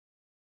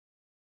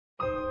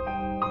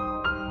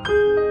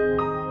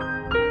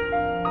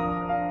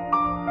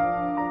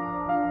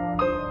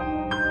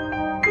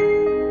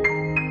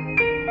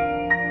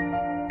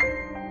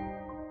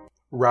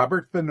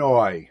Robert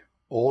Vannoy,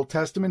 Old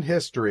Testament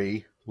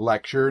History,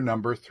 Lecture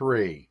Number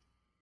 3.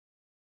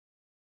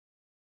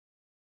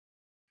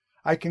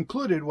 I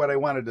concluded what I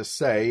wanted to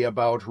say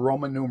about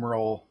Roman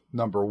numeral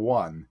number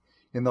 1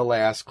 in the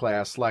last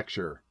class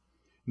lecture.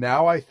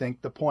 Now I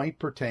think the point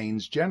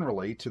pertains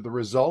generally to the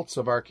results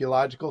of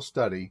archaeological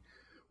study,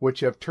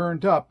 which have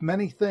turned up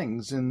many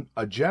things in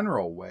a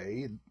general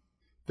way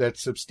that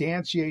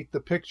substantiate the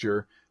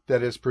picture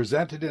that is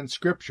presented in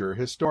Scripture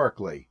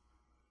historically.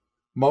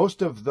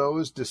 Most of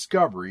those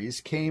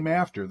discoveries came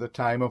after the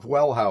time of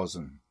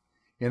Wellhausen.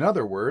 In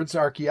other words,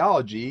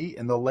 archaeology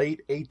in the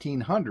late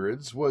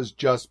 1800s was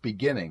just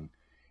beginning,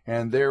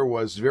 and there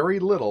was very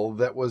little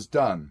that was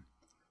done.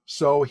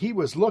 So he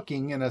was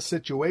looking in a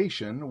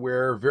situation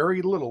where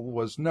very little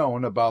was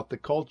known about the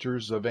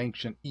cultures of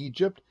ancient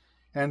Egypt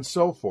and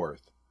so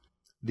forth.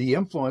 The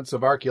influence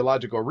of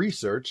archaeological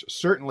research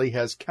certainly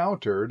has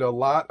countered a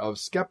lot of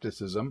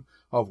skepticism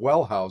of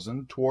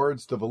Wellhausen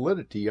towards the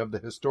validity of the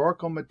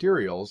historical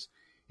materials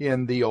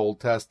in the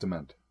Old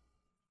Testament.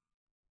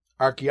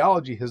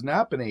 Archaeology has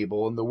not been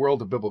able, in the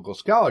world of biblical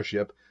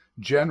scholarship,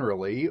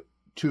 generally,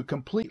 to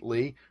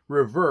completely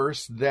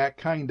reverse that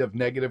kind of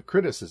negative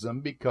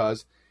criticism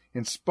because,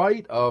 in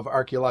spite of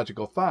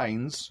archaeological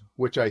finds,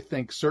 which I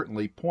think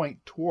certainly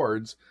point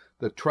towards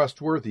the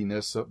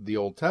trustworthiness of the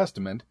Old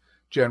Testament,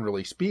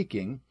 generally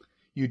speaking,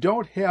 you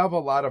don't have a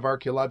lot of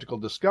archaeological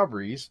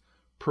discoveries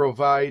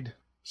provide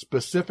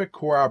specific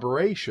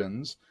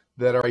corroborations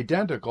that are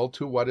identical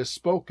to what is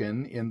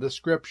spoken in the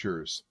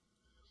Scriptures.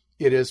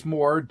 It is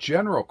more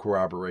general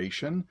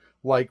corroboration,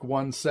 like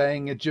one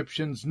saying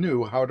Egyptians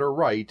knew how to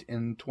write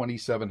in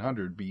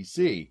 2700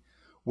 BC,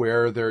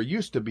 where there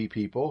used to be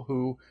people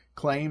who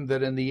claimed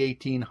that in the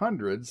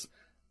 1800s,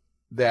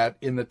 that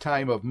in the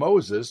time of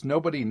Moses,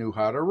 nobody knew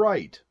how to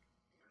write.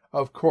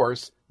 Of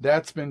course,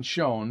 that's been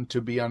shown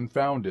to be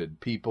unfounded.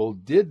 People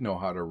did know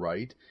how to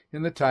write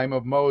in the time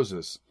of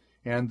Moses,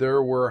 and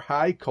there were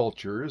high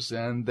cultures,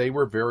 and they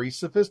were very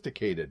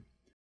sophisticated.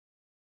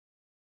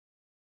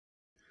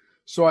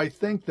 So I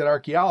think that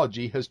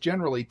archaeology has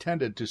generally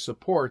tended to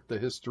support the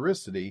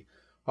historicity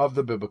of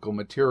the biblical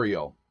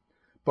material.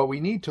 But we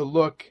need to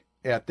look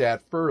at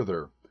that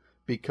further,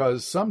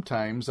 because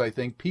sometimes I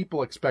think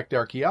people expect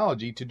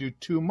archaeology to do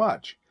too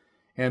much,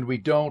 and we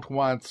don't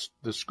want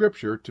the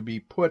Scripture to be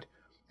put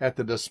at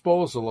the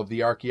disposal of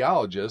the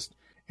archaeologist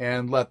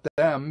and let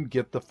them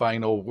get the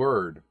final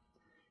word.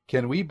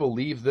 Can we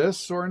believe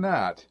this or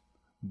not?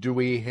 Do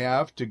we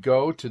have to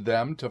go to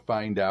them to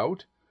find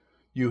out?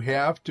 You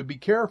have to be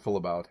careful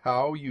about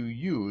how you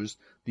use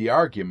the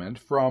argument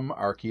from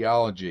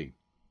archaeology.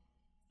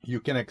 You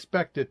can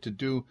expect it to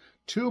do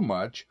too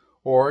much,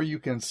 or you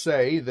can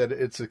say that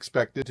it's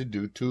expected to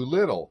do too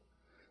little.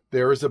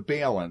 There is a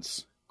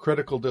balance.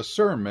 Critical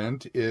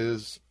discernment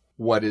is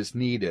what is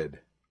needed.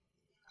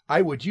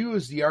 I would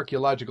use the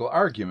archaeological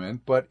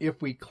argument, but if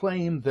we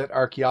claim that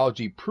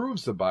archaeology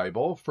proves the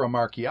Bible from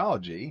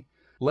archaeology,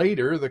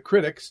 later the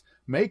critics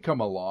may come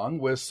along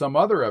with some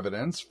other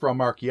evidence from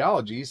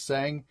archaeology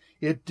saying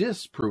it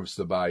disproves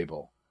the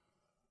Bible.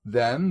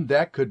 Then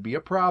that could be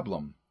a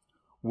problem.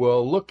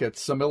 We'll look at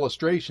some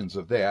illustrations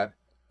of that.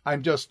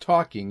 I'm just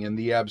talking in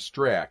the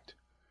abstract.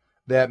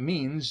 That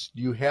means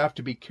you have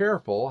to be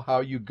careful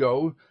how you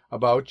go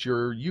about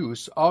your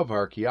use of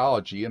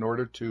archaeology in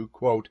order to,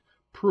 quote,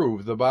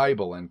 prove the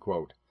Bible, end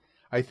quote.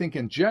 I think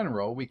in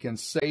general we can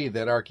say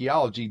that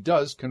archaeology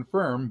does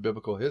confirm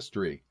biblical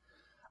history.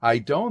 I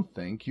don't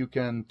think you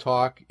can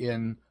talk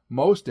in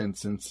most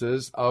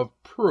instances of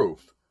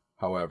proof,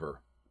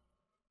 however.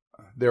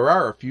 There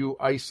are a few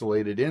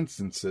isolated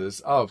instances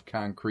of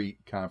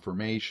concrete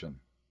confirmation.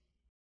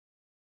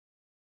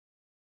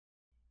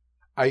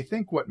 I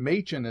think what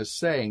Machen is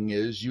saying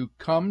is you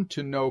come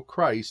to know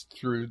Christ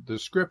through the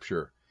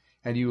Scripture,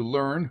 and you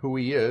learn who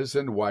he is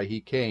and why he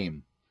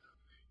came.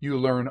 You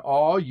learn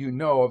all you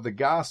know of the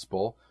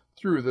gospel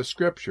through the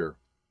Scripture.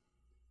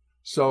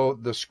 So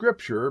the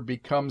Scripture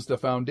becomes the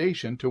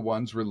foundation to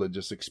one's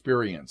religious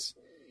experience.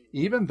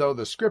 Even though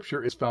the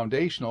Scripture is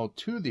foundational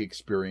to the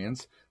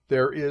experience,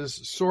 there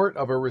is sort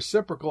of a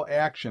reciprocal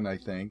action, I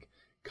think,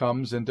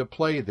 comes into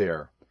play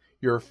there.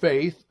 Your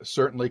faith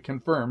certainly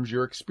confirms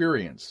your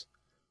experience.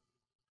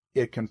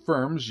 It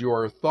confirms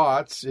your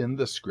thoughts in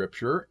the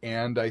Scripture,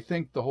 and I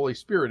think the Holy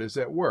Spirit is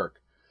at work.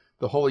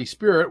 The Holy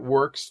Spirit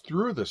works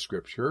through the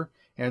Scripture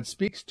and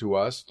speaks to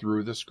us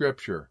through the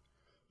Scripture.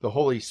 The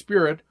Holy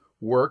Spirit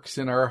works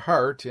in our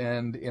heart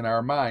and in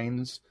our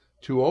minds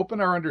to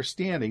open our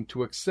understanding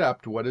to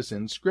accept what is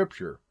in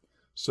Scripture,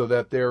 so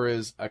that there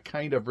is a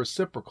kind of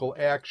reciprocal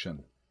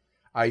action.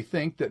 I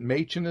think that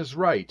Machen is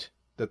right,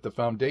 that the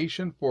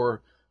foundation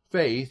for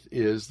faith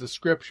is the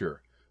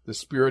Scripture. The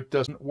Spirit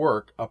doesn't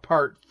work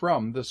apart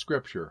from the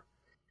Scripture.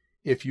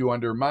 If you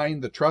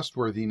undermine the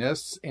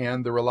trustworthiness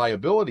and the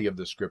reliability of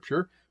the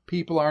Scripture,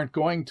 people aren't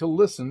going to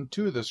listen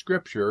to the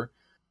Scripture.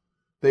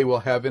 They will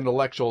have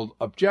intellectual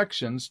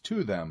objections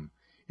to them.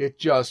 It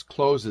just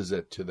closes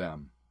it to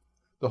them.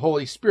 The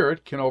Holy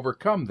Spirit can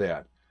overcome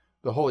that.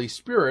 The Holy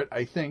Spirit,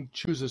 I think,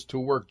 chooses to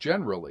work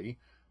generally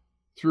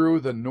through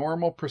the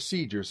normal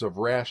procedures of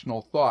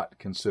rational thought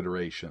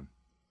consideration.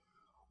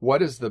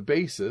 What is the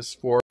basis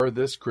for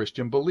this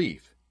Christian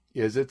belief?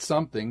 Is it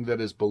something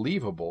that is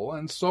believable,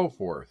 and so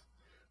forth?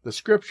 The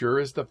Scripture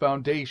is the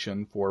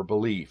foundation for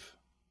belief.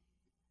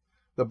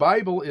 The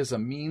Bible is a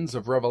means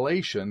of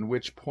revelation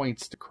which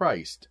points to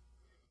Christ.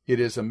 It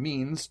is a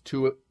means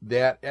to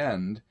that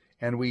end,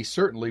 and we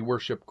certainly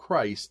worship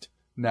Christ,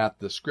 not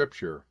the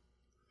Scripture.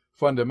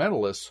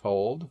 Fundamentalists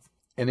hold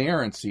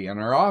inerrancy and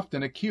are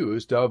often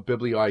accused of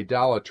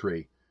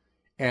biblioidolatry,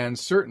 and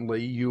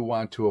certainly you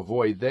want to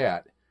avoid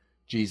that.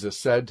 Jesus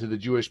said to the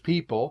Jewish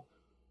people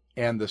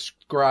and the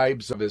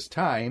scribes of his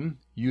time,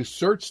 "You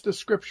search the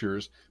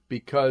Scriptures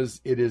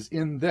because it is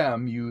in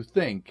them you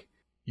think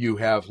you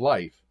have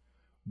life,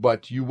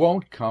 but you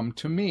won't come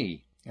to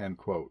me." End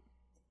quote.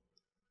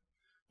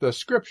 The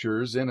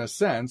Scriptures, in a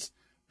sense,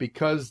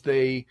 because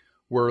they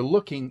were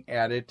looking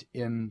at it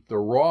in the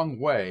wrong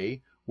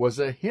way, was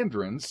a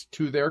hindrance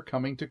to their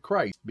coming to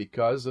Christ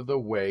because of the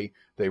way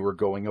they were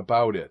going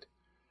about it.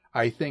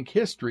 I think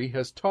history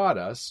has taught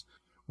us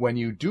when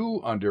you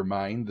do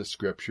undermine the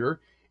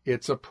Scripture,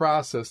 it's a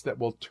process that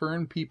will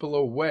turn people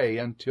away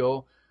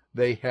until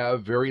they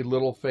have very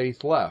little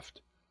faith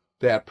left.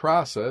 That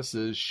process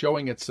is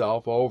showing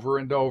itself over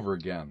and over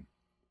again.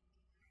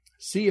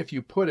 See, if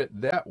you put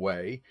it that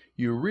way,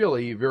 you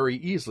really very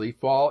easily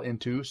fall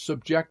into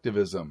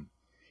subjectivism.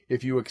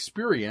 If you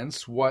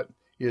experience what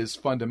is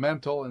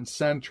fundamental and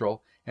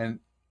central, and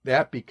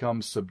that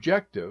becomes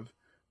subjective,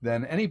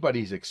 then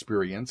anybody's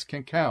experience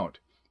can count.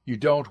 You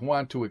don't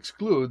want to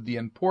exclude the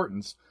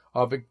importance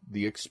of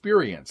the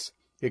experience.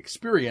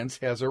 Experience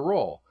has a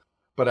role,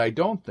 but I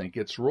don't think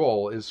its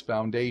role is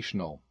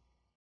foundational.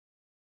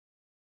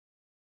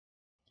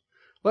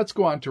 Let's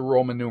go on to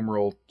Roman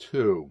numeral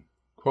 2,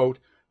 quote,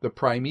 the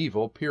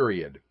Primeval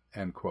Period,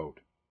 end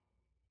quote.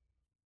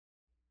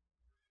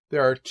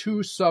 There are two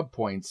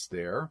subpoints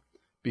there.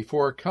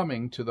 Before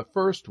coming to the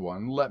first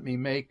one, let me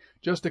make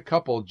just a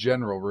couple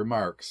general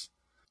remarks.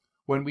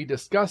 When we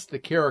discussed the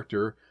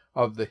character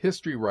of the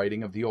history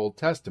writing of the Old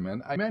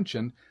Testament, I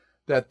mentioned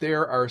that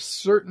there are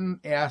certain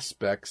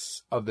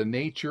aspects of the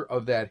nature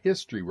of that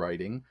history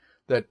writing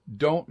that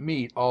don't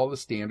meet all the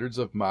standards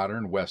of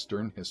modern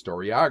Western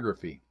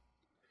historiography.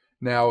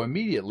 Now,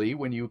 immediately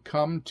when you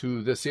come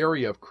to this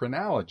area of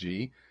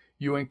chronology,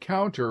 you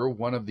encounter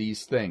one of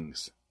these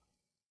things.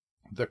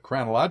 The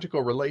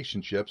chronological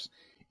relationships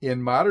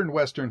in modern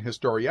Western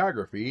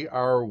historiography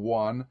are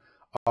one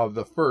of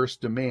the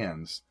first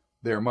demands.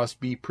 There must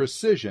be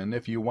precision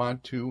if you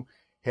want to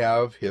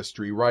have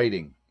history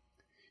writing.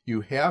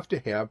 You have to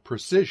have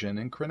precision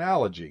in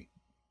chronology.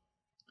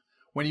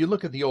 When you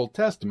look at the Old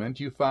Testament,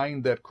 you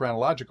find that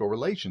chronological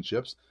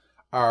relationships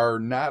are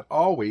not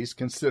always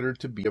considered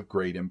to be of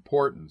great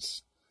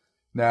importance.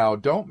 Now,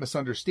 don't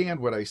misunderstand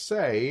what I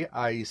say.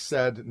 I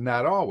said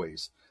not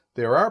always.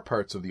 There are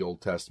parts of the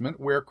Old Testament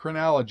where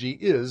chronology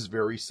is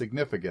very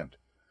significant.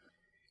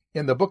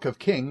 In the book of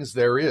Kings,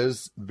 there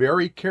is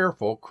very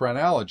careful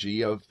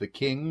chronology of the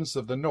kings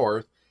of the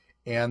north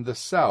and the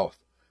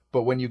south.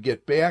 But when you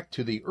get back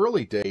to the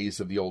early days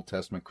of the Old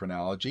Testament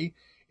chronology,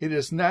 it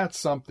is not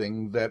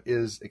something that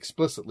is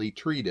explicitly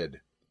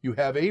treated. You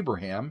have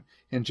Abraham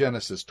in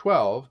Genesis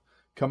 12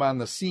 come on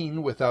the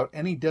scene without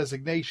any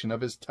designation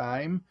of his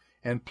time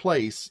and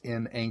place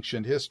in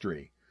ancient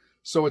history.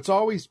 So it's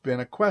always been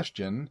a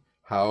question,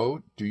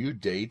 how do you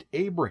date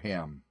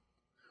Abraham?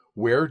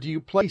 Where do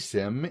you place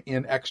him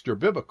in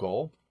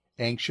extra-biblical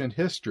ancient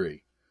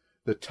history?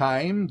 The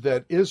time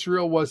that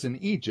Israel was in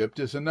Egypt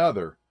is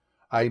another.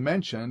 I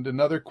mentioned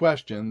another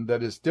question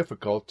that is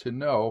difficult to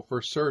know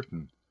for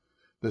certain.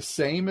 The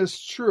same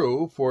is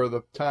true for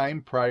the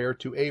time prior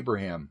to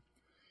Abraham.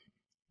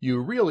 You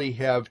really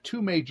have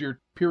two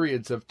major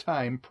periods of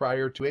time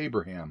prior to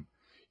Abraham.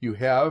 You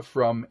have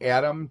from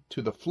Adam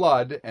to the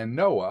flood and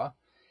Noah,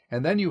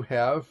 and then you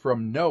have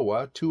from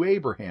Noah to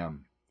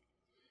Abraham.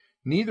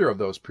 Neither of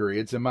those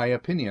periods, in my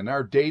opinion,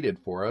 are dated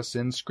for us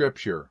in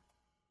Scripture.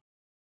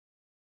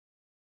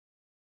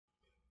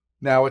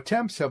 Now,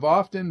 attempts have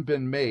often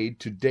been made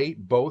to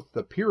date both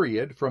the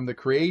period from the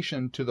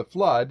creation to the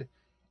flood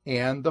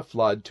and the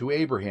flood to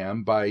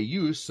Abraham by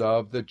use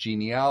of the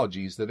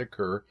genealogies that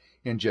occur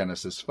in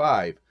Genesis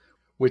 5,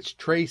 which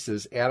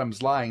traces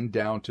Adam's line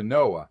down to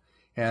Noah,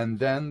 and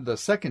then the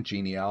second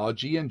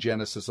genealogy in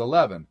Genesis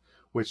 11,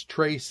 which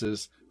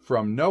traces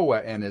from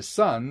Noah and his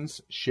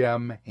sons,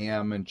 Shem,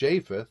 Ham, and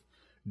Japheth,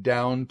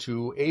 down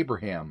to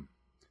Abraham.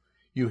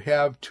 You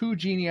have two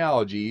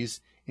genealogies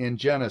in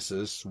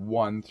Genesis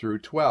 1 through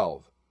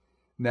 12.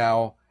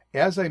 Now,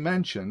 as I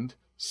mentioned,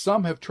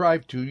 some have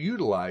tried to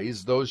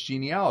utilize those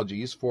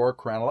genealogies for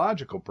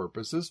chronological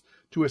purposes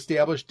to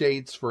establish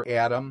dates for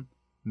Adam,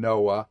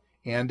 Noah,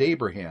 and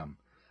Abraham.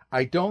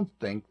 I don't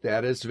think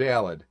that is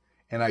valid,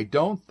 and I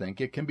don't think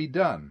it can be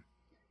done.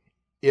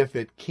 If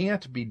it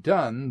can't be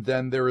done,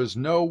 then there is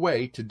no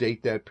way to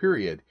date that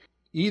period,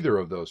 either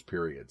of those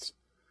periods.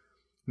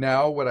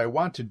 Now, what I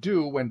want to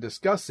do when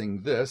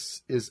discussing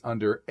this is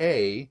under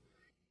A,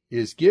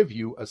 is give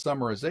you a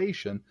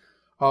summarization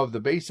of the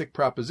basic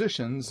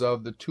propositions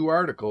of the two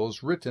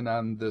articles written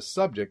on this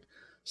subject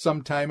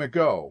some time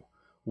ago,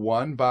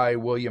 one by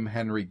William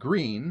Henry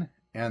Green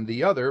and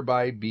the other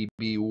by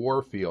B.B.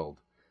 Warfield.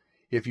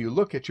 If you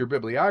look at your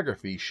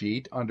bibliography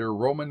sheet under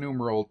Roman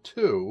numeral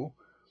 2,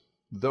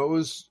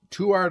 those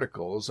two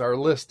articles are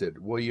listed.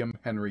 William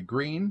Henry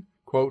Green,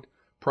 quote,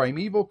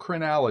 Primeval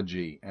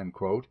Chronology, end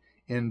quote,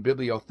 in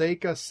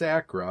Bibliotheca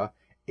Sacra,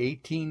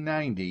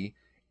 1890,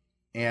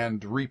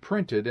 and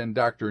reprinted in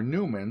Dr.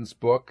 Newman's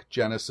book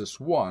Genesis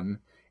 1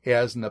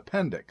 as an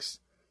appendix.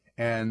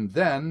 And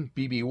then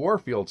B.B.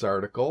 Warfield's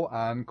article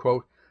on,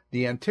 quote,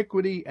 The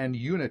Antiquity and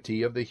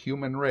Unity of the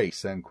Human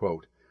Race, end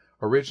quote,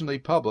 originally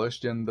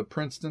published in the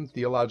Princeton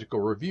Theological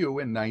Review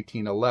in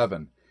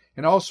 1911,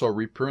 and also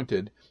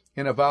reprinted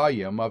in a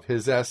volume of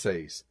his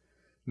essays.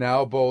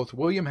 Now, both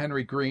William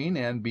Henry Green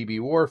and B.B.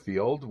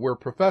 Warfield were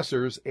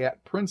professors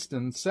at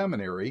Princeton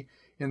Seminary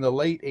in the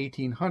late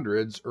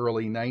 1800s,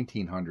 early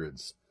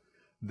 1900s.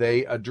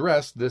 They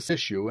addressed this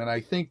issue, and I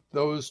think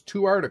those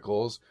two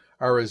articles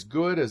are as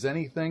good as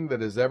anything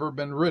that has ever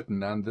been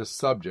written on this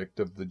subject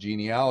of the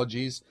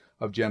genealogies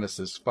of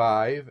Genesis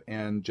 5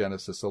 and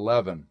Genesis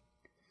 11.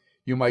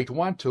 You might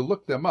want to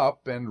look them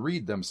up and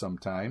read them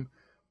sometime,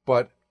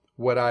 but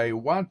what I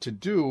want to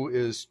do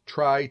is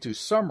try to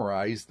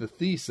summarize the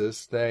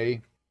thesis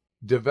they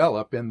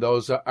develop in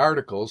those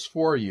articles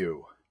for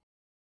you.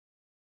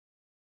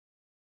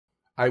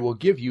 I will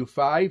give you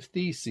 5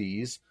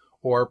 theses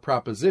or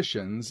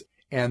propositions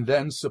and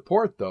then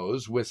support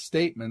those with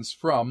statements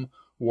from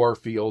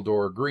Warfield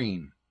or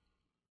Green.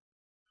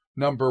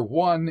 Number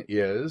 1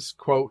 is,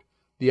 quote,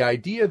 the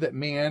idea that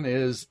man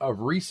is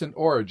of recent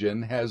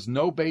origin has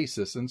no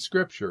basis in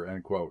Scripture,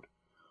 end quote.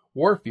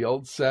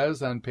 Warfield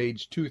says on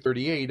page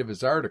 238 of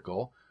his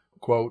article,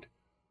 quote,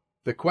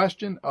 the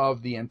question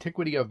of the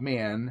antiquity of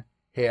man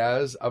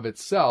has of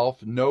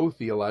itself no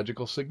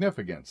theological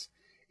significance.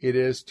 It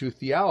is to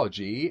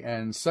theology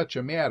and such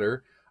a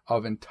matter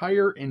of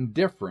entire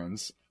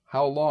indifference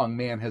how long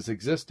man has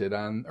existed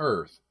on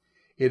earth.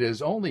 It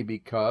is only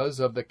because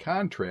of the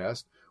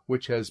contrast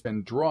which has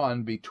been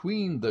drawn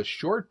between the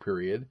short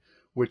period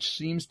which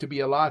seems to be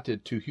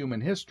allotted to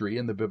human history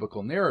in the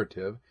biblical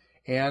narrative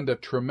and a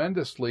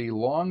tremendously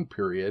long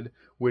period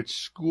which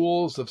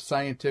schools of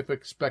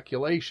scientific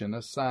speculation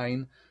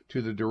assign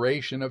to the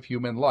duration of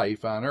human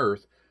life on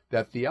earth,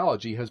 that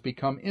theology has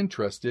become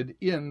interested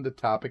in the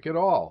topic at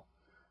all.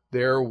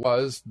 There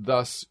was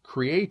thus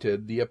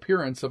created the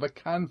appearance of a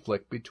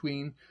conflict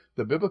between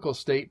the biblical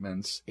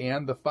statements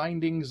and the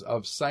findings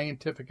of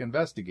scientific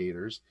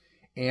investigators,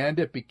 and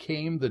it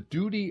became the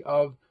duty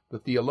of the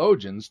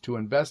theologians to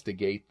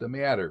investigate the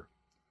matter.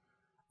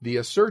 The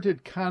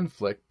asserted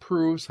conflict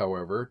proves,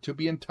 however, to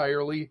be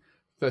entirely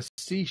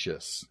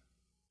facetious.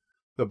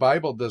 The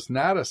Bible does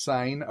not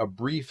assign a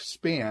brief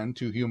span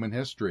to human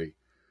history.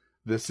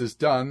 This is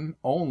done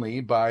only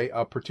by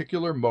a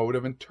particular mode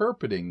of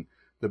interpreting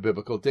the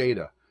biblical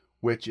data,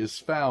 which is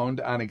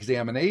found on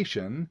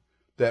examination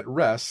that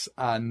rests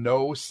on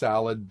no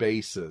solid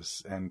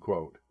basis, end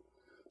quote.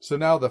 So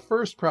now the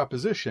first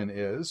proposition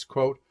is,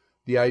 quote,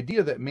 the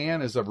idea that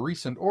man is of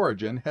recent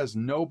origin has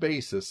no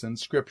basis in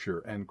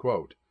Scripture, end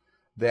quote.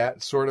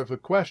 That sort of a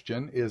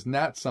question is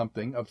not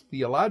something of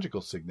theological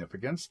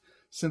significance,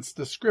 since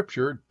the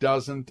Scripture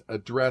doesn't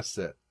address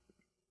it.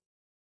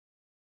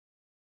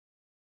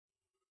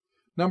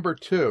 Number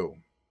 2,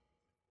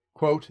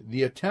 quote,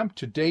 the attempt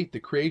to date the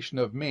creation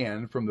of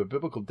man from the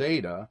biblical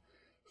data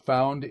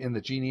found in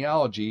the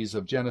genealogies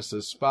of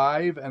Genesis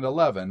 5 and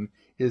 11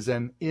 is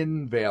an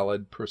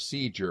invalid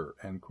procedure,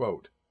 end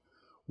quote.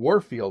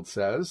 Warfield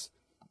says,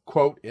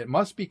 quote, it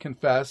must be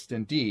confessed,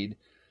 indeed,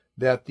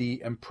 that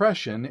the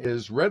impression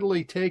is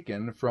readily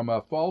taken from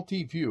a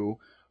faulty view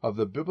of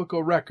the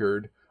biblical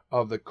record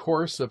of the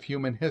course of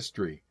human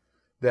history,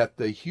 that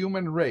the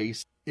human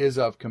race is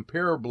of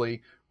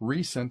comparably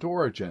recent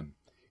origin.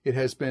 It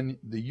has been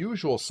the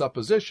usual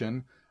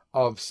supposition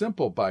of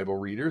simple Bible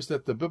readers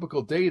that the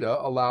biblical data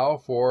allow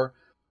for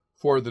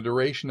the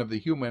duration of the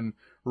human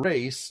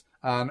race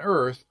on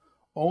earth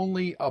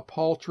only a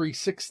paltry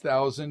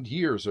 6,000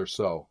 years or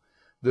so.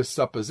 This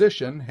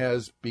supposition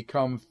has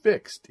become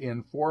fixed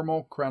in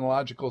formal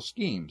chronological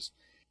schemes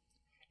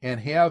and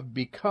have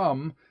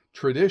become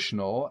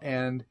traditional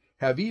and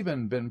have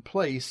even been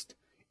placed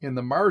in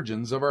the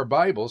margins of our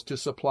Bibles to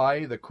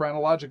supply the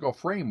chronological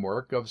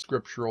framework of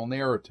scriptural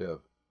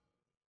narrative.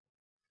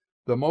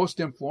 The most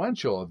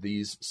influential of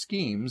these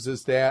schemes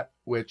is that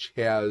which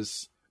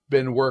has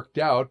been worked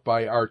out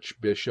by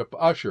Archbishop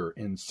Usher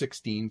in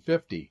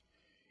 1650.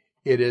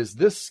 It is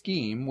this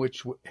scheme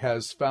which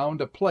has found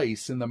a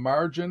place in the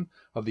margin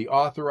of the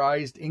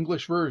authorized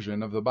English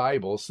version of the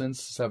Bible since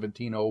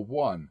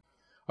 1701.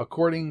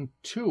 According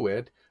to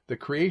it, the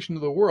creation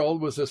of the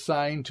world was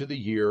assigned to the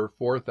year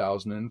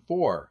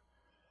 4004.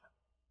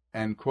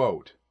 End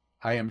quote.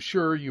 I am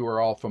sure you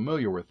are all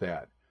familiar with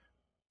that.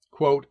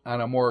 Quote,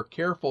 on a more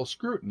careful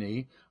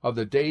scrutiny of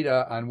the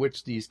data on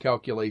which these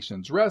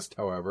calculations rest,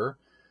 however,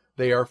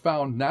 they are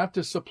found not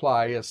to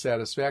supply a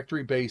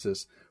satisfactory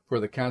basis for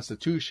the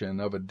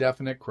constitution of a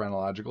definite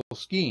chronological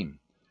scheme.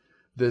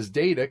 This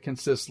data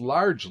consists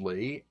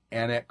largely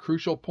and at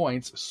crucial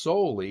points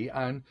solely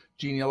on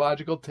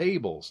genealogical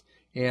tables,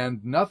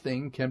 and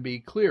nothing can be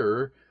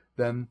clearer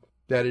than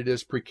that it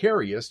is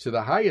precarious to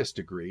the highest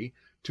degree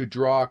to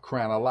draw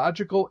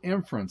chronological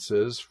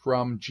inferences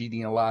from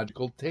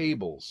genealogical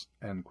tables."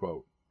 End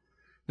quote.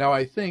 Now,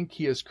 I think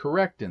he is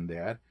correct in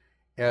that.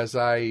 As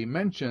I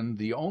mentioned,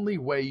 the only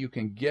way you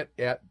can get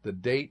at the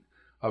date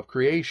of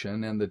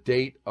creation and the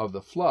date of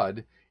the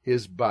flood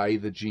is by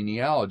the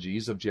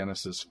genealogies of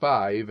Genesis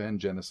 5 and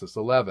Genesis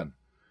 11.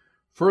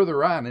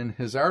 Further on in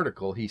his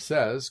article, he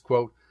says,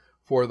 quote,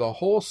 "For the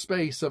whole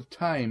space of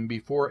time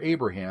before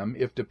Abraham,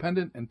 if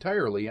dependent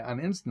entirely on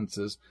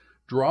instances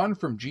drawn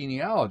from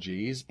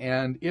genealogies,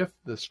 and if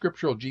the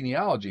scriptural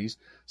genealogies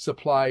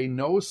supply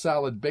no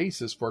solid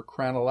basis for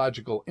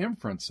chronological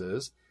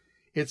inferences,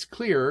 it's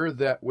clear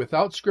that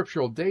without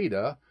scriptural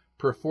data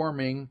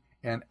performing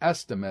an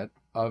estimate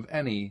of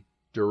any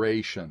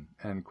duration."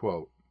 End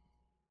quote.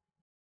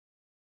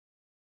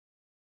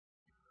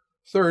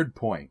 Third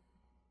point,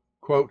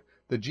 quote,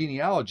 "The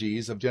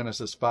genealogies of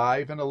Genesis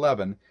 5 and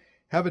 11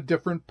 have a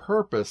different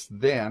purpose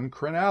than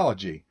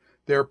chronology.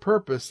 Their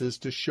purpose is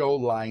to show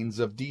lines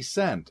of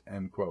descent."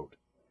 End quote.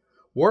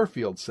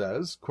 Warfield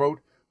says,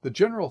 quote, "The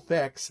general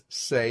facts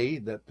say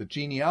that the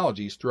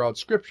genealogies throughout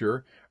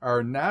Scripture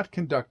are not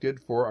conducted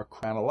for a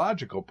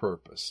chronological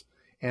purpose,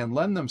 and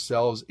lend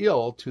themselves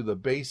ill to the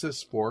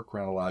basis for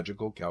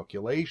chronological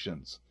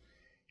calculations.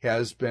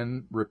 Has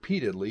been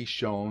repeatedly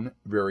shown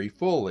very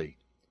fully,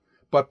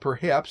 but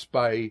perhaps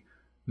by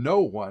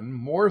no one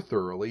more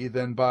thoroughly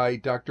than by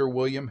Dr.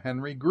 William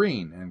Henry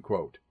Green," end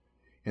quote,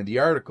 in the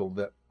article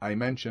that I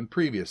mentioned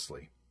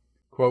previously.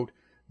 Quote,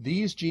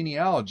 "These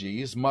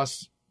genealogies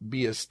must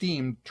be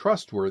esteemed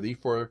trustworthy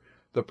for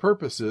the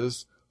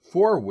purposes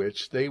for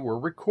which they were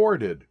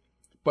recorded,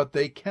 but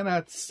they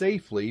cannot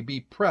safely be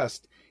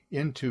pressed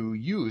into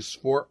use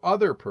for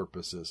other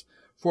purposes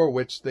for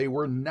which they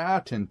were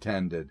not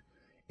intended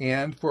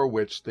and for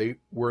which they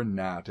were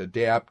not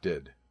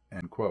adapted."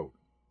 End quote.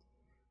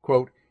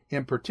 Quote,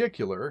 "In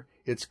particular,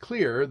 it's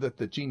clear that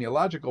the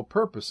genealogical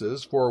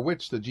purposes for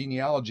which the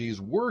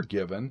genealogies were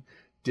given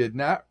did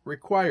not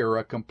require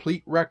a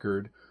complete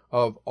record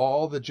of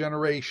all the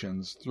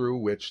generations through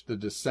which the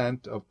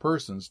descent of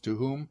persons to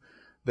whom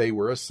they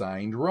were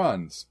assigned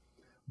runs,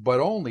 but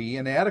only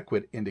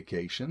inadequate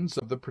indications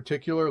of the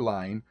particular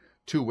line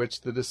to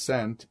which the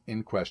descent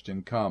in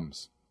question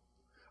comes.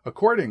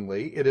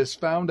 Accordingly, it is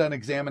found on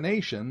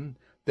examination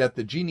that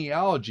the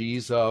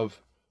genealogies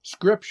of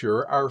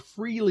Scripture are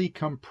freely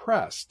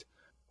compressed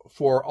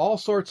for all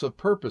sorts of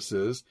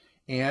purposes,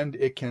 and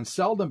it can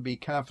seldom be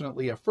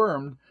confidently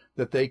affirmed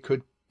that they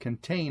could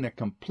contain a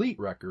complete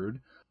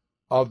record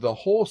of the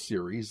whole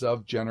series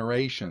of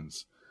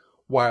generations,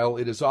 while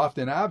it is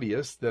often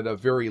obvious that a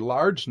very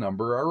large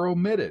number are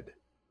omitted.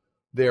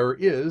 There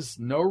is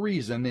no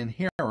reason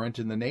inherent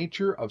in the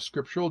nature of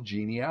scriptural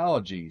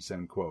genealogies,"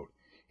 end quote.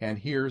 And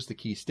here's the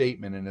key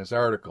statement in his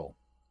article,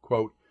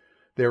 quote,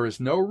 "There is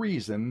no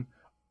reason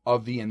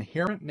of the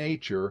inherent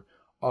nature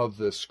of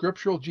the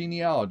scriptural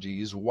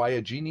genealogies why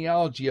a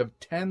genealogy of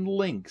 10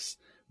 links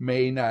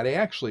may not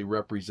actually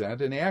represent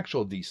an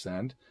actual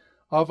descent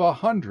of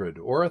 100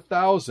 or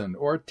 1,000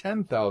 or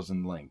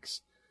 10,000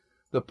 links.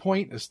 The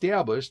point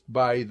established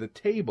by the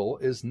table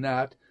is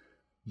not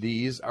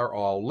these are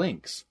all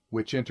links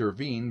which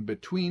intervene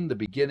between the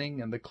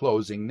beginning and the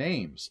closing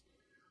names,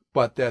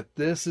 but that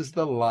this is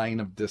the line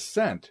of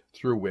descent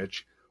through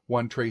which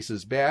one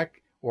traces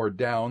back or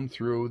down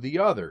through the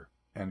other."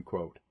 End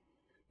quote.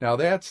 Now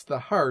that's the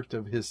heart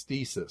of his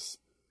thesis.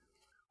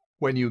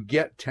 When you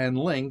get 10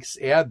 links,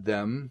 add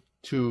them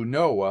to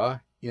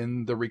Noah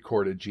in the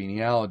recorded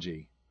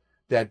genealogy.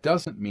 That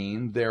doesn't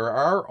mean there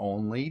are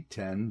only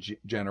 10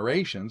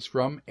 generations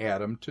from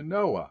Adam to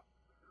Noah.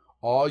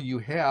 All you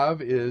have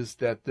is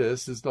that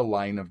this is the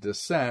line of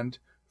descent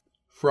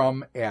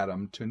from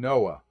Adam to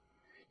Noah.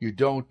 You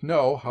don't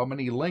know how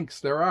many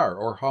links there are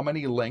or how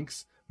many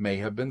links may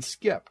have been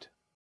skipped.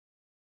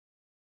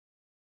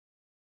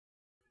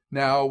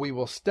 Now we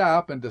will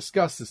stop and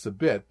discuss this a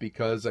bit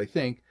because I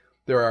think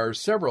there are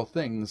several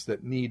things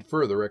that need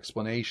further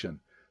explanation.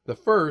 The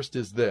first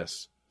is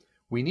this.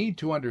 We need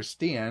to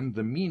understand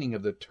the meaning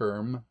of the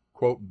term,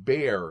 quote,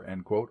 bear,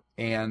 end quote,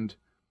 and,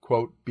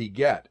 quote,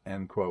 beget,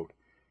 end quote,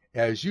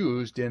 as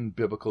used in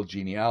biblical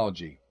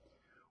genealogy.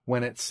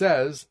 When it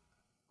says,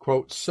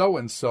 quote,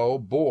 so-and-so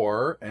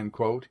bore, end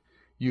quote,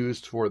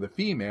 used for the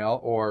female,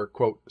 or,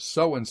 quote,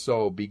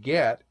 so-and-so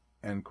begat,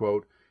 end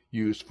quote,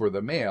 used for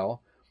the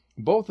male,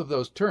 both of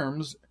those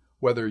terms,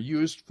 whether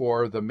used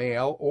for the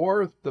male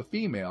or the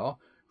female,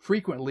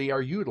 frequently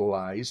are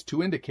utilized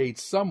to indicate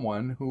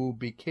someone who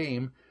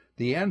became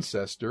the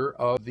ancestor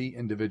of the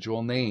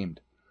individual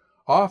named.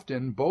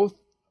 Often both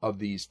of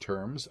these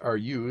terms are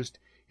used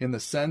in the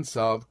sense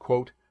of,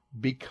 quote,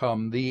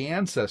 become the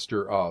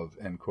ancestor of,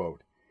 end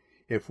quote.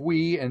 If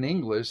we in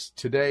English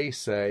today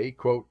say,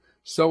 quote,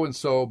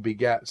 so-and-so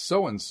begat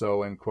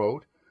so-and-so, end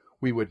quote,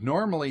 we would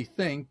normally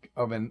think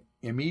of an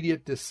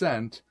immediate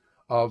descent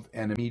of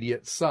an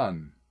immediate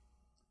son.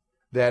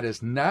 That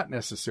is not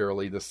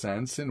necessarily the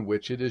sense in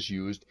which it is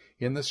used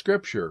in the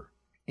Scripture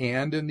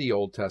and in the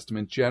Old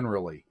Testament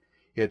generally.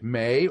 It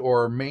may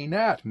or may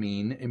not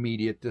mean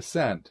immediate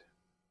descent.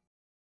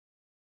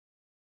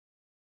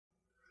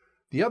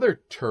 The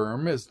other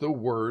term is the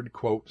word,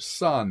 quote,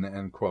 son,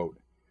 end quote.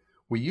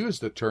 We use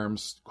the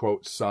terms,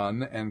 quote,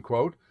 son, end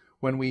quote,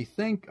 when we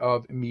think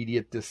of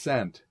immediate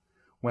descent.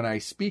 When I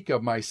speak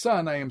of my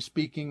son, I am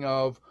speaking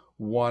of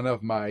one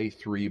of my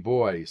 3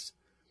 boys.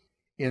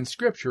 In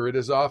Scripture, it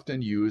is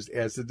often used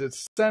as a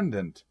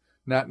descendant,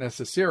 not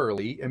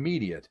necessarily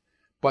immediate,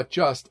 but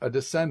just a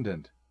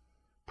descendant.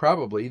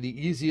 Probably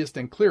the easiest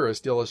and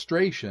clearest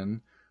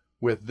illustration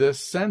with this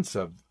sense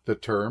of the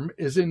term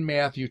is in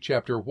Matthew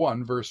chapter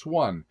 1, verse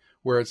 1,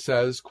 where it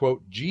says,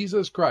 quote,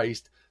 Jesus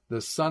Christ,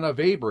 the son of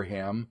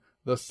Abraham,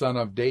 the son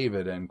of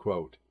David, end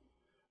quote.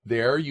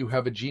 There you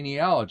have a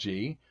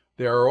genealogy.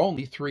 There are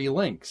only 3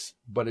 links,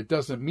 but it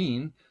doesn't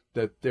mean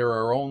that there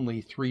are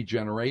only 3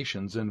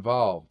 generations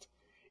involved.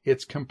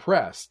 It's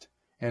compressed,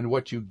 and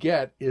what you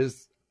get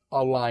is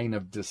a line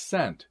of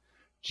descent.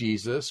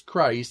 Jesus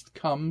Christ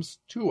comes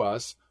to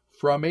us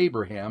from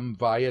Abraham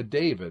via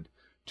David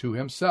to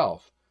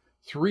himself.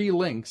 3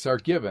 links are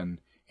given,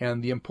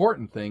 and the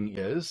important thing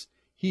is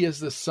he is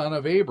the son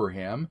of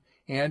Abraham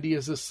and he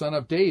is the son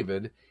of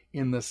David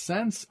in the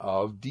sense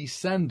of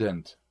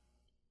descendant.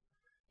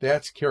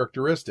 That's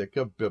characteristic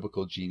of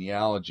biblical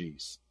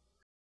genealogies.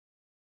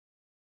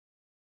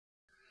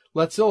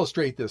 Let's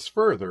illustrate this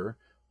further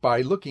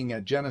by looking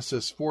at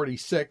Genesis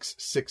 46,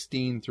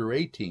 16 through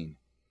 18.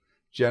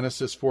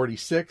 Genesis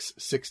 46,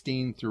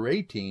 16 through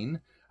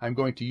 18, I'm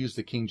going to use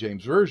the King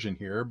James Version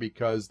here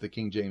because the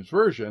King James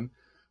Version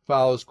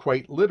follows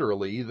quite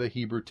literally the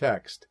Hebrew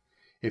text.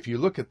 If you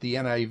look at the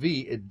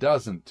NIV, it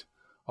doesn't.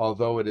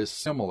 Although it is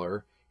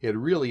similar, it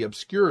really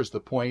obscures the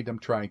point I'm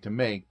trying to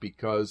make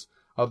because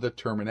of the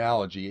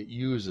terminology it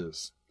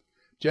uses.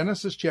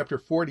 Genesis chapter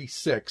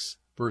 46,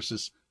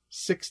 verses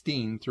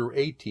 16 through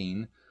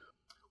 18,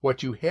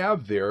 what you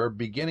have there,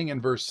 beginning in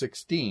verse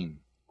 16,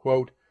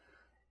 quote,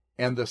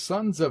 and the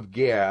sons of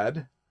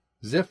Gad,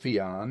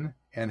 Ziphion,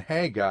 and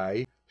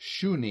Haggai,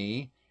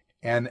 Shuni,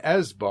 and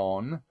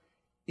Ezbon,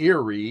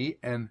 Eri,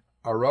 and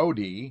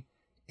Arodi,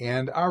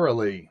 and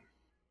Areli.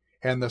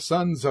 And the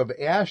sons of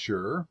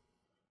Asher,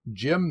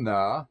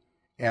 Jimnah,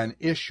 and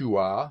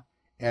Ishua,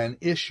 and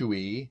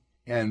Ishui,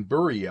 and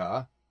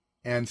Beriah,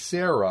 and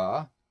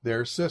Sarah,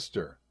 their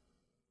sister.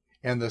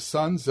 And the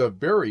sons of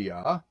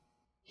Beriah,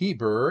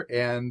 Heber,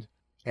 and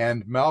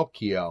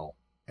Malchiel,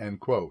 end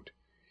quote.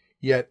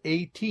 Yet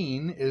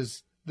 18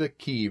 is the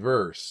key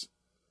verse.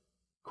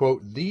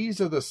 Quote,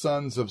 these are the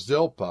sons of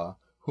Zilpah,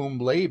 whom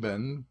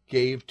Laban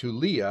gave to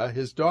Leah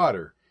his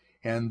daughter,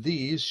 and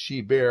these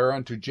she bare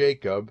unto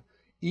Jacob,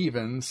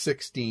 even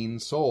 16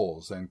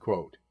 souls, end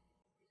quote.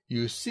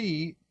 You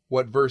see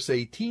what verse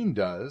 18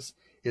 does.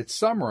 It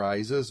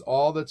summarizes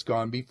all that's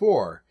gone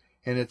before,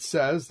 and it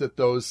says that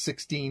those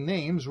 16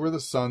 names were the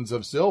sons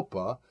of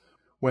Zilpah,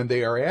 when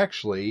they are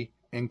actually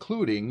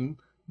including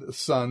the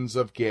sons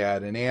of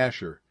Gad and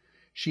Asher.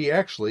 She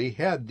actually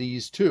had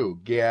these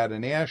 2, Gad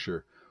and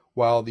Asher,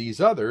 while these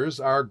others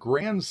are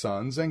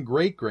grandsons and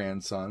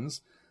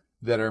great-grandsons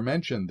that are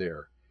mentioned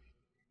there.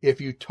 If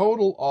you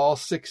total all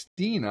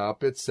 16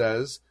 up, it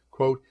says,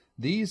 quote,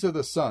 these are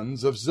the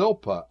sons of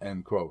Zilpah,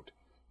 end quote.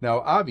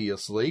 Now,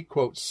 obviously,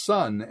 quote,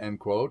 son, end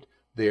quote,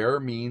 there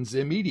means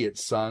immediate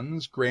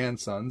sons,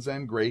 grandsons,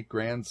 and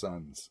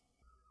great-grandsons.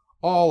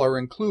 All are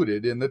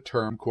included in the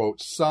term,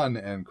 quote, son,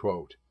 end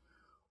quote.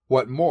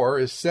 What more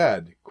is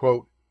said,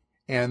 quote,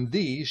 and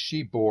these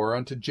she bore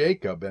unto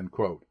Jacob, end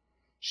quote.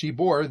 She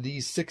bore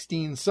these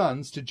 16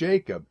 sons to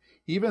Jacob,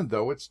 even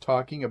though it's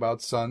talking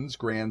about sons,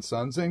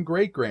 grandsons, and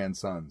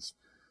great-grandsons.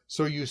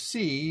 So you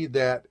see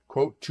that,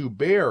 quote, to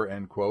bear,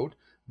 end quote,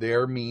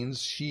 there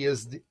means she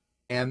is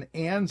an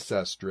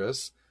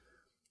ancestress.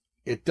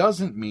 It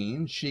doesn't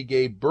mean she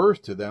gave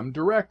birth to them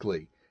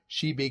directly.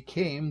 She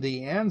became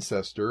the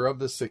ancestor of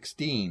the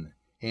 16.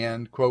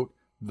 And, quote,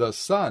 the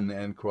son,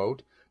 end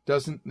quote,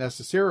 doesn't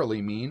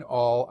necessarily mean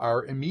all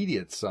are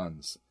immediate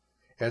sons.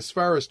 As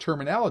far as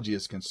terminology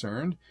is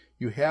concerned,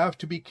 you have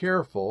to be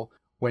careful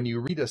when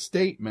you read a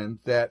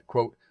statement that,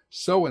 quote,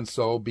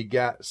 so-and-so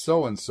begat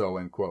so-and-so,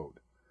 end quote.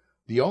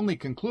 The only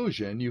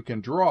conclusion you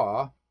can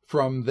draw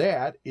from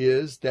that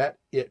is that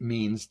it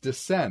means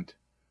descent.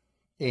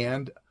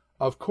 And,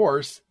 of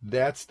course,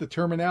 that's the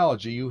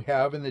terminology you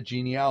have in the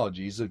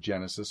genealogies of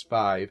Genesis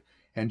 5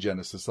 and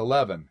Genesis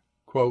 11.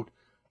 Quote,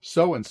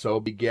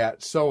 so-and-so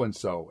begat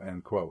so-and-so,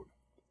 end quote.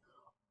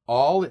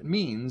 All it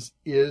means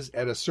is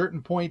at a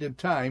certain point in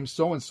time,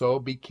 so-and-so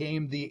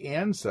became the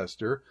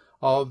ancestor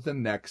of the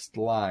next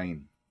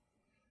line.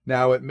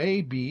 Now, it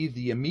may be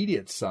the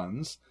immediate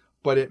sons,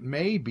 but it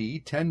may be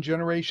 10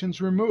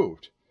 generations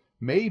removed.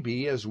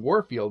 Maybe, as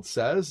Warfield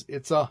says,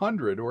 it's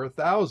 100 or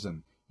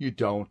 1,000. You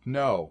don't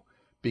know,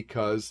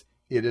 because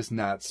it is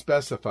not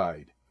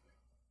specified.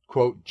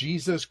 Quote,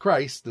 Jesus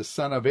Christ, the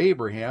son of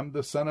Abraham,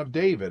 the son of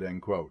David,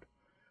 end quote.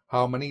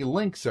 How many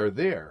links are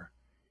there?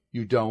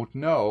 You don't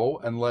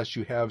know unless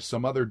you have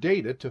some other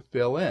data to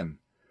fill in.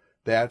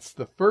 That's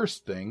the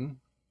first thing,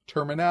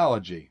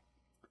 terminology.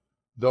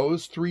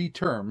 Those three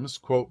terms,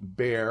 quote,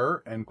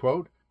 bear, end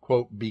quote,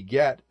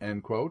 beget,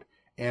 end quote,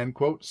 and,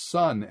 quote,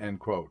 son, end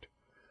quote.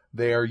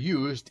 They are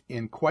used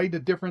in quite a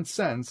different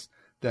sense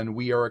than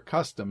we are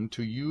accustomed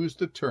to use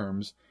the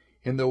terms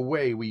in the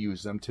way we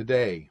use them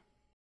today.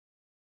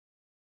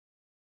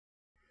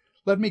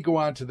 Let me go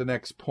on to the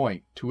next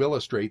point to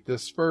illustrate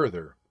this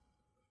further.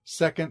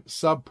 Second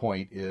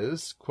subpoint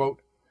is,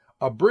 quote,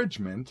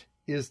 abridgment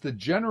is the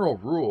general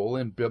rule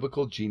in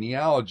biblical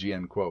genealogy,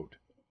 end quote.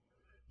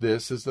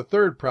 This is the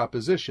third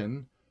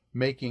proposition,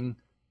 making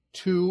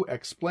two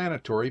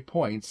explanatory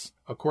points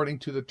according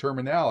to the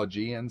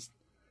terminology, and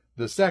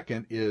the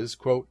second is,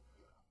 quote,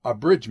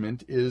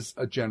 abridgment is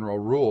a general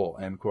rule,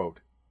 end quote.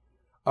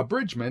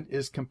 Abridgment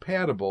is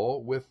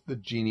compatible with the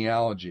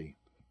genealogy.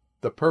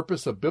 The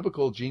purpose of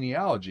biblical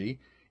genealogy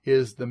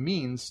is the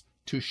means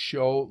to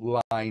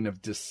show line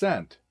of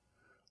descent.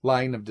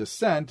 Line of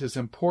descent is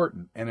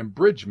important, and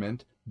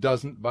abridgment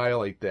doesn't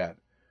violate that.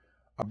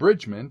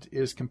 Abridgment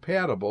is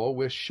compatible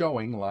with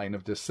showing line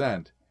of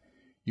descent.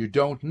 You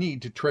don't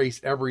need to trace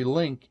every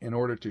link in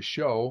order to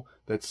show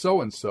that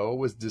so-and-so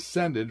was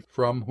descended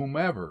from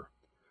whomever.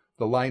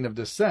 The line of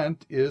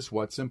descent is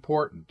what's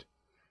important.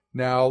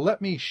 Now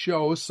let me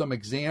show some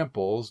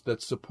examples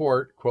that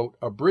support, quote,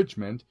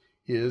 abridgment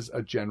is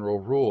a general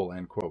rule,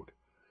 end quote.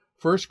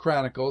 1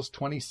 Chronicles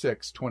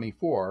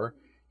 26:24,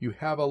 you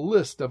have a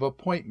list of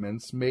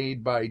appointments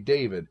made by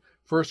David.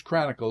 1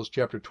 Chronicles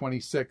chapter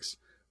 26,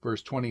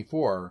 verse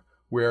 24,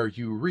 where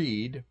you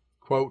read,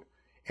 quote,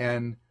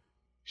 and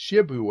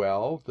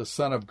Shebuel, the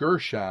son of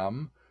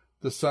Gershom,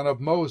 the son of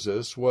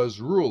Moses,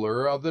 was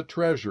ruler of the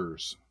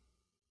treasures,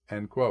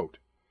 end quote.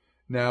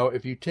 Now,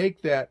 if you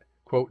take that,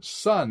 quote,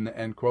 son,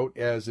 end quote,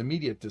 as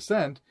immediate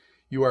descent,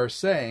 you are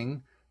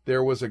saying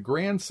there was a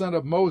grandson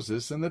of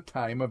Moses in the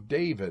time of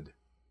David.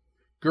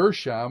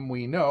 Gershom,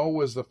 we know,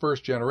 was the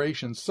first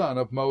generation son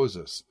of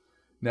Moses.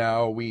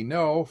 Now, we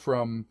know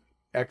from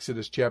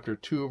Exodus chapter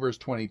 2, verse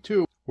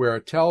 22, where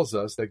it tells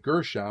us that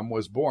Gershom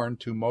was born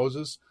to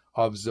Moses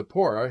of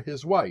Zipporah,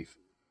 his wife.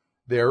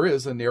 There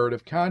is a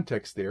narrative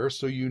context there,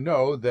 so you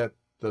know that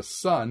the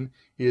son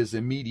is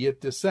immediate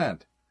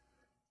descent.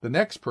 The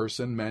next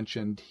person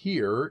mentioned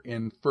here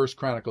in 1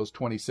 Chronicles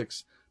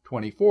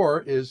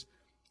 26:24 is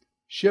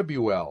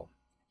Shebuel,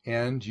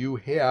 and you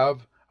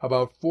have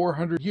about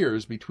 400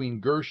 years between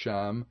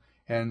Gershom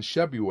and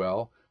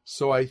Shebuel,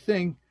 so I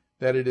think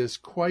that it is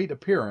quite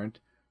apparent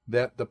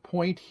that the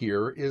point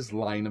here is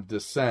line of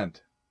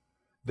descent,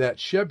 that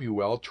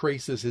Shebuel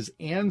traces his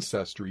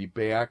ancestry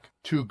back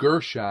to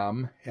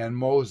Gershom and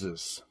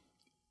Moses.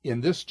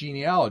 In this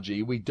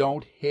genealogy, we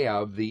don't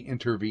have the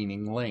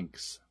intervening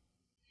links.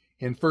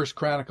 In 1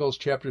 Chronicles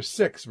chapter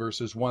 6,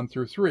 verses 1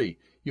 through 3,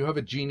 you have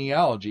a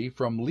genealogy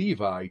from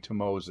Levi to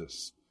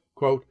Moses.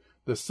 Quote,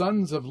 the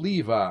sons of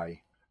Levi,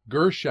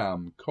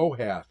 Gershom,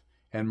 Kohath,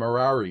 and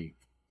Merari.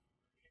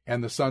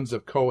 And the sons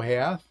of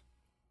Kohath,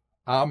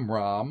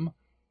 Amram,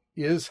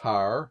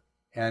 Izhar,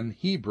 and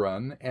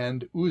Hebron,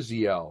 and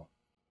Uzziel.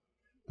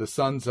 The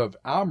sons of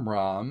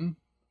Amram,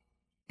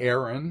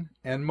 Aaron,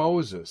 and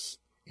Moses,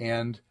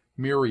 and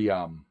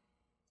Miriam.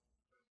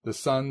 The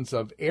sons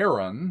of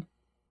Aaron,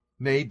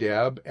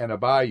 Nadab and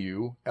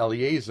Abihu,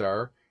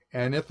 Eleazar,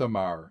 and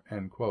Ithamar,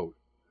 end quote.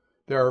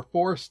 There are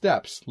 4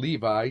 steps,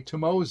 Levi to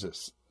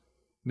Moses.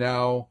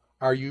 Now,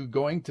 are you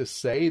going to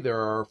say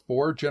there are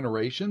 4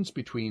 generations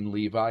between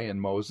Levi and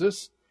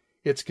Moses?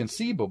 It's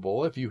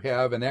conceivable if you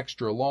have an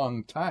extra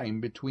long time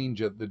between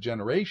the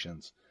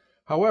generations.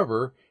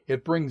 However,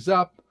 it brings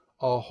up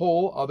a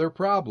whole other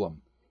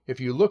problem. If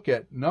you look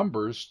at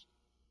Numbers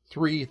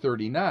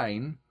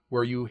 3:39,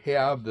 where you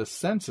have the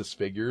census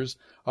figures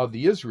of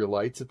the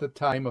Israelites at the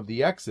time of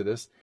the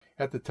Exodus,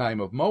 at the time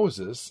of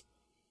Moses,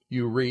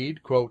 you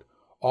read, quote,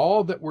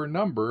 all that were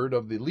numbered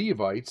of the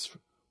Levites,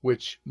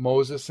 which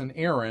Moses and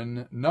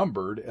Aaron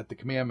numbered at the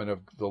commandment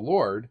of the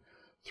Lord,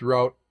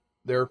 throughout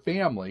their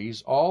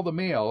families, all the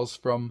males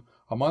from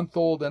a month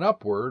old and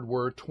upward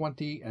were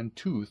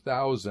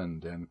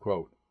 22,000, end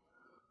quote.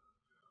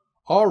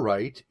 All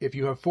right, if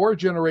you have 4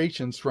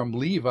 generations from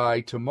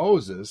Levi to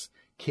Moses,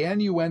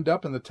 can you end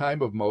up in the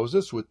time of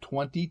Moses with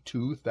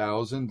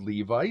 22,000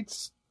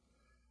 Levites?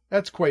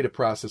 That's quite a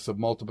process of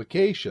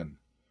multiplication.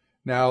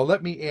 Now,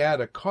 let me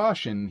add a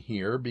caution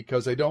here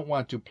because I don't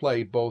want to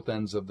play both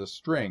ends of the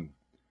string.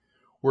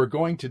 We're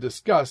going to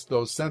discuss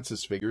those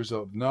census figures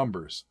of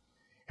Numbers.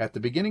 At the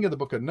beginning of the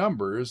book of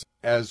Numbers,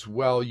 as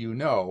well you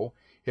know,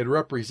 it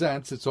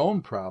represents its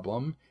own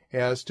problem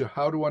as to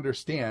how to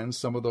understand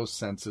some of those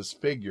census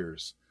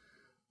figures.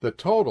 The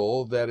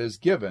total that is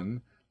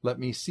given, let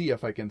me see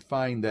if I can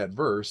find that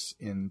verse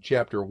in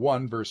chapter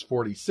 1, verse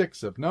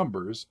 46 of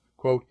Numbers,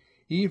 quote,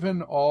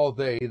 even all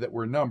they that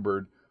were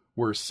numbered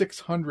were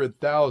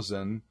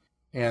 600,000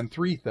 and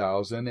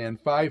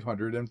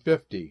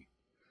 3,550.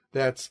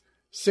 That's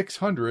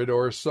 600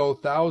 or so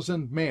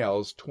thousand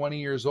males 20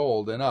 years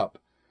old and up.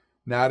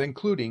 not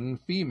including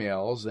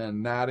females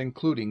and not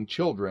including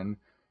children,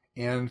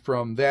 and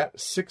from that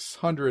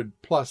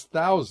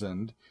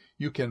 600,000+,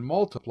 you can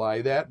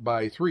multiply that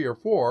by 3 or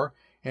 4,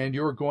 and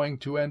you're going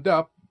to end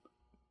up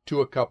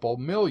to a couple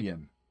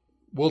million.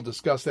 We'll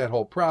discuss that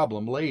whole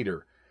problem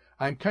later.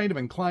 I'm kind of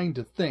inclined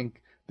to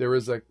think there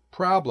is a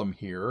problem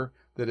here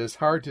that is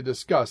hard to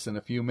discuss in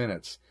a few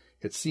minutes.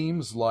 It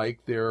seems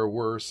like there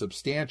were a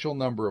substantial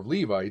number of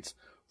Levites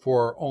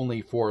for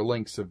only 4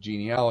 links of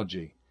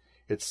genealogy.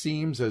 It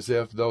seems as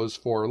if those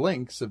 4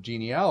 links of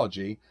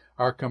genealogy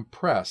are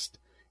compressed,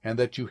 and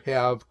that you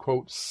have,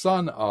 quote,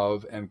 son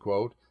of, end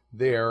quote,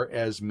 there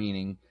as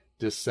meaning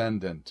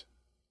descendant.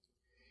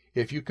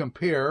 If you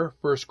compare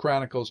 1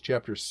 Chronicles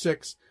chapter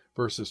 6,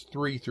 verses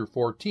 3 through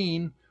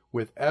 14,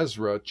 with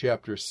Ezra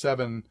chapter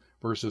 7,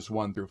 verses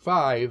 1 through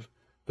 5,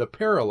 the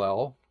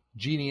parallel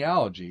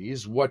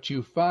genealogies, what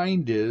you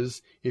find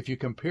is, if you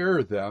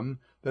compare them,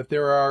 that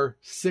there are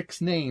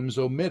 6 names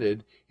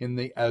omitted in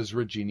the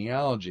Ezra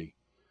genealogy.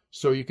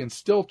 So you can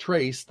still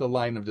trace the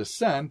line of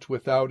descent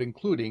without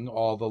including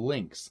all the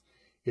links.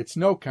 It's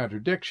no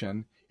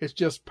contradiction. It's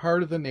just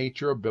part of the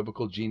nature of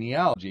biblical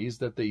genealogies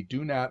that they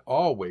do not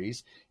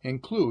always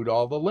include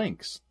all the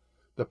links.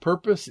 The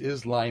purpose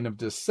is line of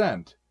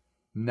descent,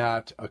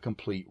 not a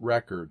complete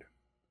record.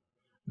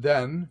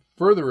 Then,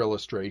 further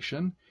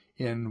illustration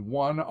in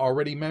one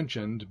already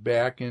mentioned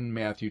back in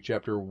Matthew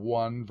chapter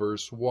 1,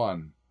 verse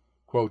 1.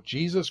 Quote,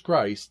 Jesus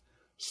Christ,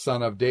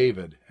 son of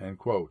David, end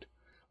quote.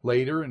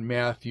 Later in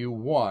Matthew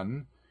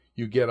 1,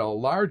 you get a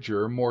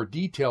larger, more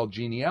detailed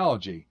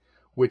genealogy,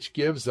 which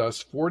gives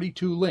us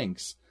 42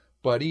 links,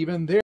 but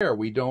even there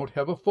we don't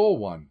have a full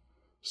one.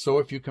 So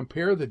if you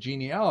compare the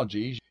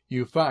genealogies,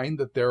 you find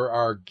that there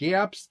are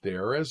gaps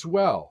there as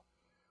well.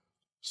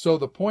 So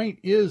the point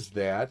is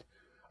that,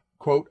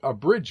 quote,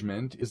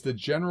 abridgment is the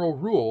general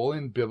rule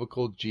in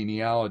biblical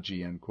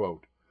genealogy, end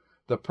quote.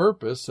 The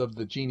purpose of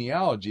the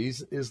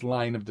genealogies is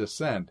line of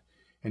descent,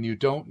 and you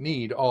don't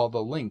need all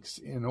the links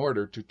in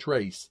order to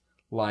trace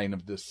line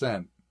of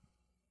descent.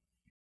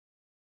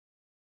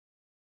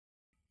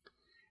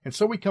 And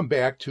so we come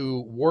back to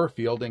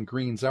Warfield and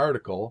Green's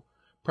article,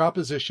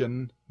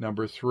 proposition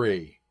number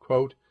 3.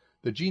 Quote,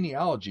 the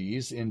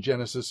genealogies in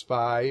Genesis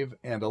 5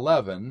 and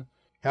 11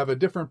 have a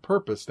different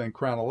purpose than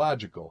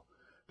chronological.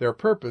 Their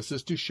purpose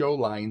is to show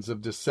lines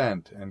of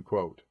descent, end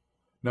quote.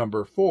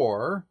 Number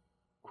 4,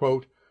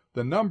 quote,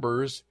 the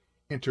numbers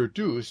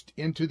introduced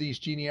into these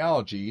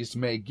genealogies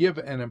may give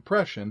an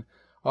impression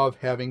of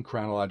having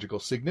chronological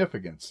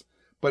significance,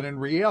 but in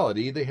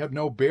reality they have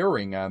no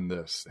bearing on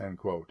this, end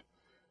quote.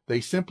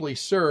 They simply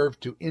serve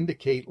to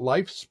indicate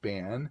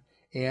lifespan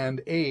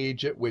and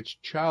age at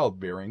which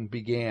childbearing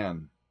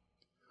began.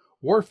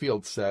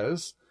 Warfield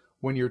says,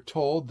 when you're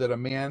told that a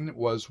man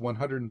was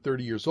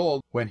 130 years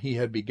old when he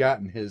had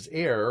begotten his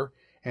heir,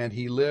 and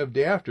he lived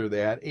after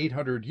that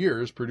 800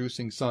 years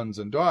producing sons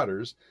and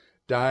daughters,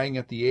 dying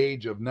at the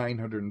age of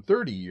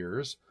 930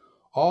 years,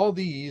 all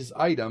these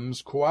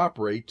items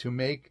cooperate to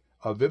make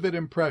a vivid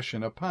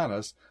impression upon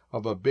us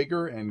of a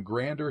bigger and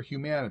grander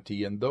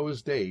humanity in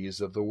those days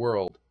of the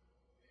world.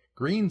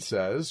 Green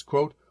says,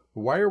 quote,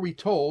 why are we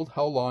told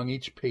how long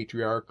each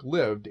patriarch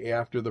lived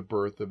after the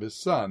birth of his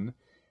son,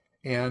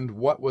 and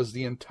what was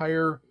the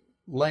entire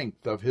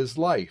length of his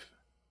life?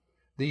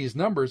 These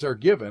numbers are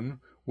given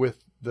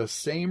with the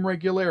same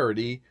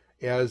regularity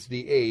as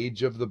the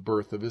age of the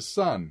birth of his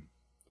son.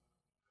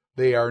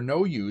 They are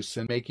no use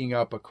in making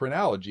up a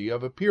chronology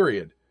of a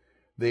period.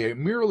 They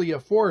merely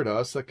afford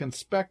us a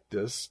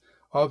conspectus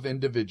of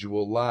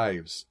individual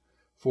lives.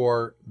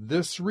 For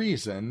this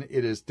reason,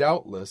 it is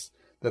doubtless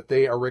that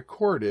they are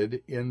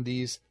recorded in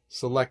these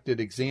selected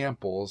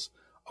examples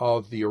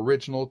of the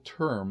original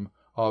term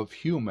of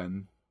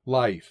human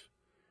life.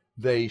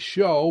 They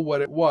show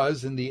what it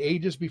was in the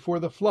ages before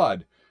the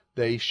flood.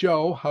 They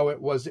show how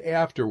it was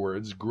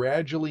afterwards,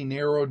 gradually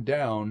narrowed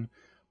down,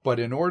 but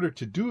in order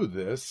to do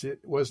this, it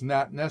was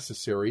not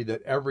necessary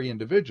that every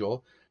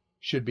individual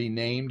should be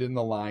named in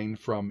the line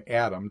from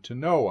Adam to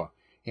Noah,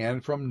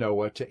 and from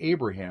Noah to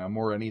Abraham,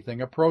 or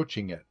anything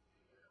approaching it.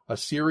 A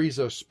series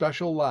of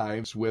special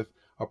lives with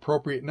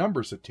appropriate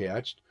numbers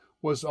attached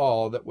was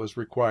all that was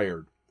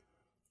required.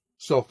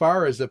 So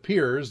far as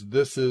appears,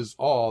 this is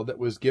all that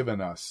was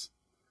given us.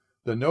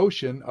 The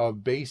notion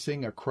of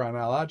basing a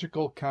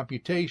chronological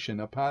computation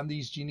upon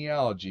these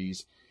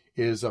genealogies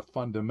is a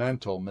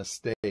fundamental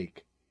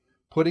mistake.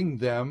 Putting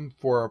them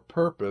for a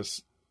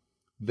purpose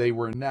they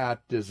were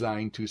not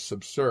designed to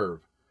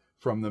subserve.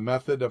 From the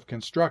method of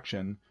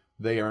construction,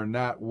 they are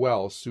not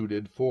well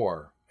suited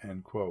for,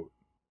 end quote.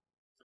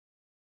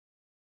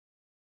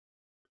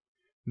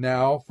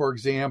 Now, for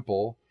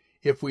example,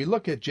 if we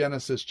look at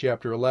Genesis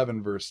chapter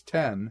 11, verse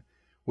 10,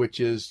 which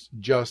is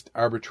just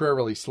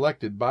arbitrarily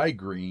selected by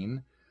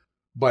Green,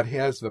 but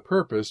has the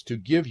purpose to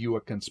give you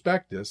a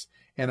conspectus,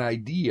 an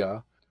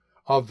idea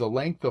of the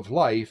length of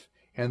life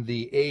and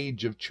the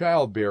age of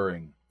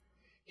childbearing,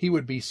 he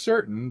would be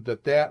certain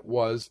that that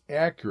was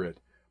accurate,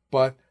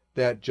 but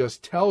that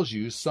just tells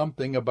you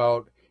something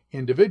about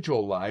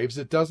individual lives,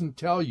 it doesn't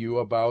tell you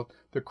about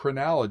the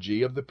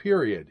chronology of the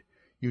period.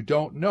 You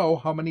don't know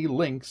how many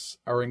links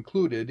are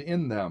included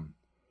in them.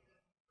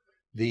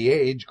 The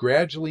age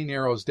gradually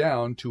narrows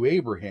down to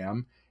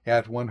Abraham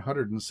at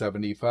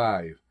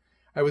 175.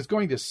 I was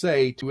going to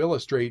say, to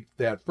illustrate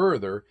that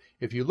further,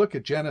 if you look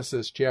at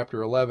Genesis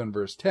chapter 11,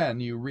 verse 10,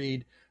 you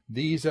read,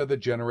 "These are the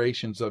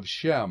generations of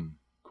Shem."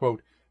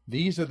 Quote,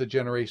 "These are the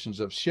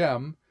generations of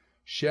Shem.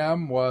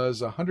 Shem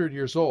was 100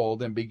 years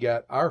old and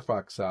begat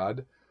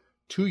Arphaxad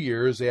 2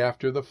 years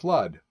after the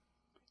flood.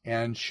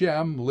 And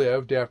Shem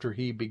lived after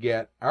he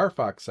begat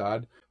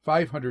Arphaxad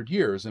 500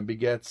 years and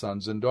begat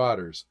sons and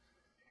daughters.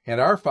 And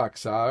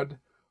Arphaxad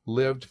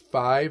lived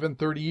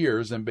 35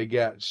 years and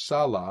begat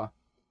Salah.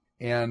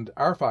 And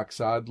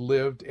Arphaxad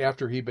lived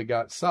after he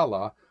begat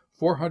Salah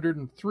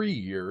 403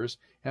 years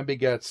and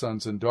begat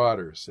sons and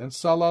daughters. And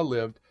Salah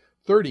lived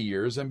 30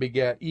 years and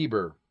begat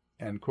Eber."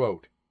 End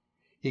quote.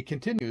 He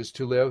continues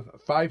to live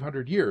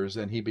 500 years,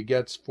 and he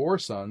begets 4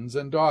 sons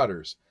and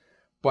daughters.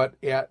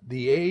 But at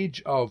the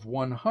age of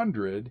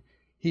 100,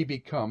 he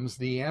becomes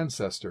the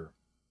ancestor.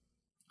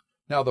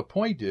 Now the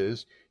point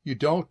is, you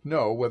don't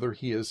know whether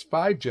he is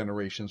 5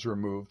 generations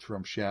removed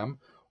from Shem,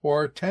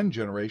 or 10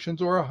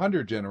 generations, or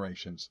 100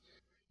 generations.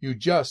 You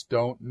just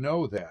don't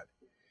know that.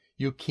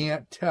 You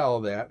can't tell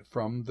that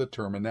from the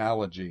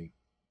terminology.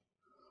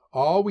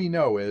 All we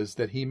know is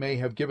that he may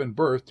have given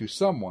birth to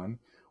someone.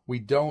 We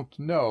don't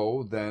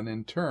know then,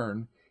 in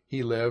turn,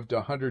 he lived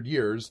 100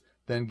 years,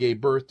 then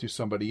gave birth to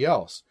somebody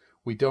else.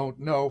 We don't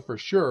know for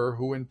sure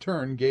who in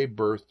turn gave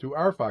birth to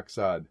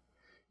Arphaxad.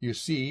 You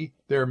see,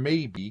 there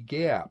may be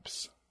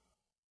gaps.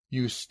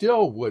 You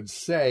still would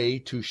say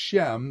to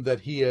Shem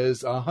that he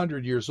is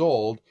 100 years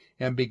old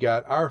and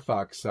begot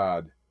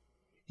Arphaxad,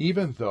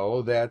 even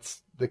though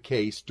that's the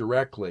case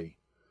directly.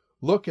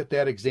 Look at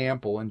that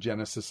example in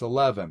Genesis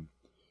 11.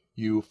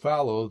 You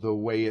follow the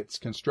way it's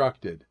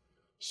constructed.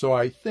 So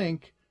I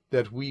think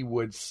that we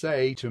would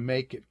say, to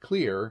make it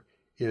clear,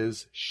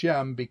 is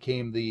Shem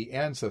became the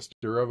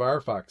ancestor of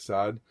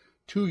Arphaxad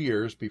 2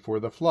 years before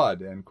the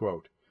flood. End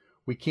quote.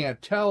 We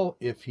can't tell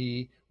if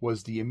he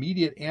was the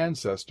immediate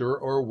ancestor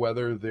or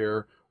whether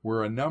there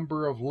were a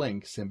number of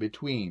links in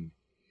between.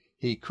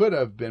 He could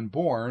have been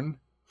born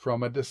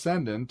from a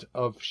descendant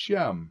of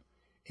Shem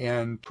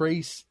and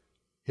trace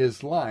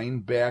his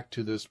line back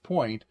to this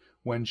point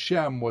when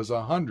Shem was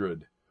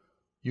 100.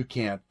 You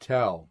can't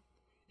tell.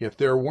 If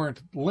there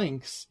weren't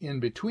links in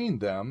between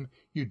them,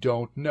 you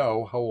don't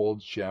know how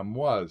old Shem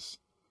was.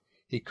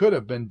 He could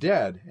have been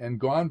dead and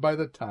gone by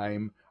the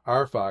time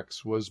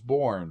Arphax was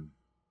born.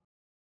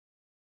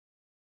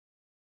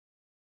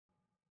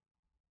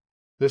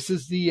 This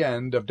is the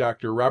end of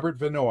Dr. Robert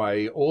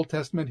Vannoy, Old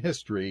Testament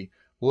History,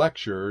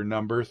 Lecture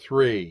number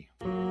 3.